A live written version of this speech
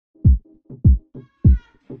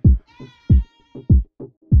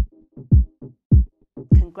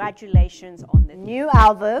congratulations on the new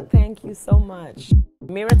album. Thank you so much.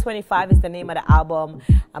 Mirror 25 is the name of the album.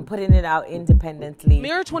 I'm putting it out independently.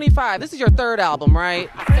 Mirror 25, this is your third album, right?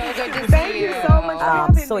 Thank you so much.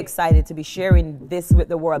 I'm so excited to be sharing this with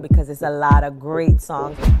the world because it's a lot of great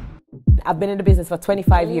songs. I've been in the business for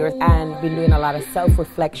 25 years and been doing a lot of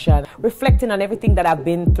self-reflection, reflecting on everything that I've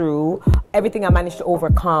been through, everything I managed to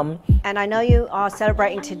overcome. And I know you are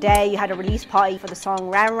celebrating today. You had a release party for the song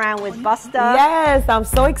Round Round with Busta. Yes, I'm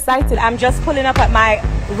so excited. I'm just pulling up at my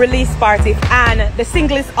release party and the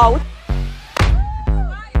single is out.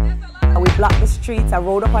 We blocked the streets. I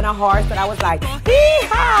rode up on a horse and I was like,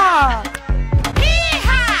 hee-haw!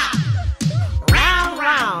 Hee-haw! Round,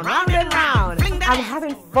 round, round and round. I'm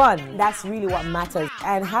having fun. That's really what matters.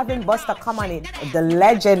 And having Busta come on it, the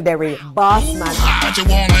legendary boss man. You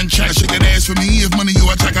warm and check, shake an ass for me. If money you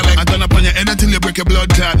attack a leg, I done up on your head until you break a blood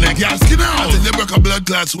clot leg. Yeah, skin out until you break a blood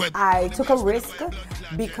clot sweat. I took a risk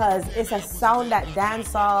because it's a sound that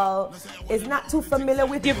dancehall is not too familiar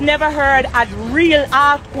with. You've never heard a real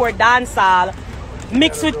hardcore dancehall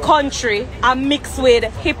mixed with country and mixed with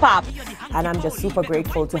hip hop. And I'm just super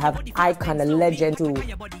grateful to have icon, a legend, to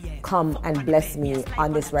come and bless me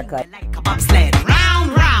on this record.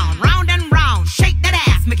 Round, round, round and round, shake that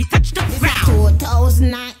ass, make it touch the ground.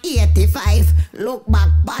 2085, look back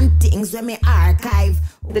on things when me archive.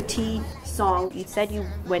 The T song, you said you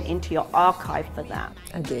went into your archive for that.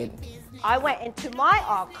 I did. I went into my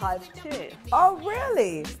archive too. Oh,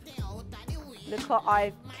 really? Look what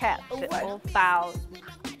I've kept, it all files.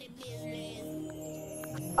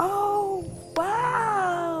 Oh,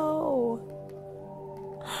 wow.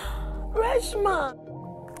 Reshma.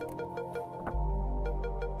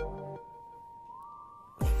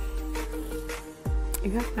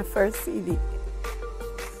 You got my first CD.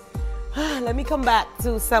 Let me come back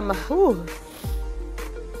to some, ooh.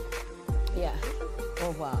 Yeah.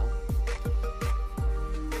 Oh, wow.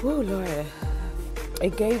 Oh, Lord.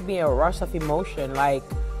 It gave me a rush of emotion. Like,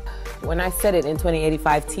 when I said it in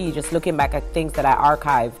 2085 T, just looking back at things that I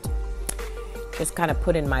archived, just kind of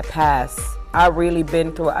put in my past. I've really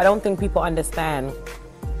been through, I don't think people understand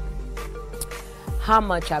how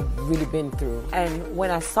much I've really been through. And when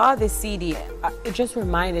I saw this CD, it just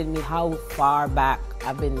reminded me how far back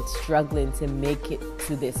I've been struggling to make it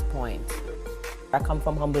to this point. I come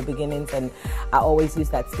from humble beginnings and I always use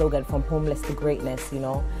that slogan, from homeless to greatness, you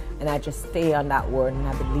know? And I just stay on that word and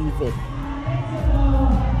I believe it.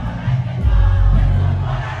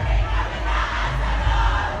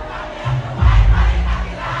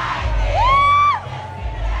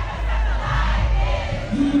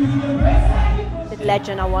 The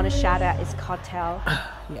legend I want to shout out is Kartel.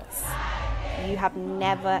 Yes. You have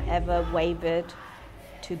never ever wavered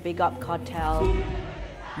to big up Kartel.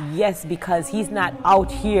 Yes, because he's not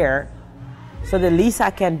out here. So the least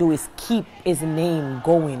I can do is keep his name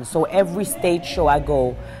going. So every stage show I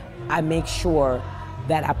go, I make sure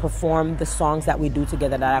that I perform the songs that we do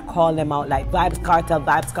together, that I call them out like Vybz Kartel,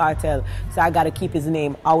 Vybz Kartel. So I got to keep his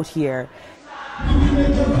name out here.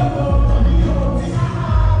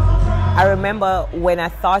 I remember when I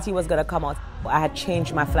thought he was going to come out, I had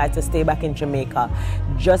changed my flight to stay back in Jamaica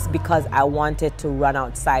just because I wanted to run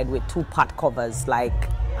outside with 2 pot covers. Like,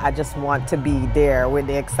 I just want to be there with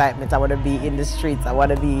the excitement. I want to be in the streets. I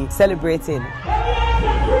want to be celebrating.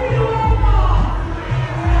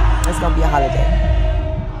 It's going to be a holiday.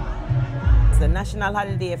 It's a national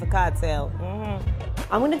holiday for Kartel.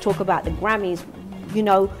 I'm going to talk about the Grammys. You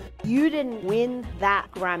know, you didn't win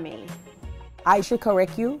that Grammy. I should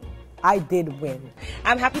correct you. I did win.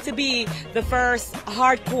 I'm happy to be the first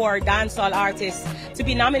hardcore dancehall artist to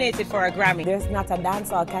be nominated for a Grammy. There's not a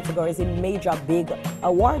dancehall categories in major big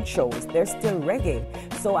award shows. There's still reggae.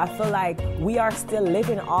 So I feel like we are still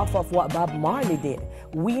living off of what Bob Marley did.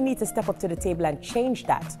 We need to step up to the table and change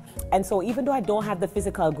that. And so even though I don't have the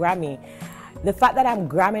physical Grammy, the fact that I'm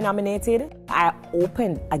Grammy nominated, I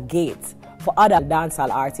opened a gate for other dancehall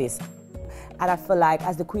artists. And I feel like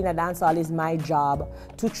as the Queen of Dancehall, it's my job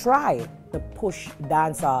to try to push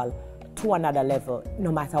dancehall to another level,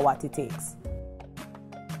 no matter what it takes.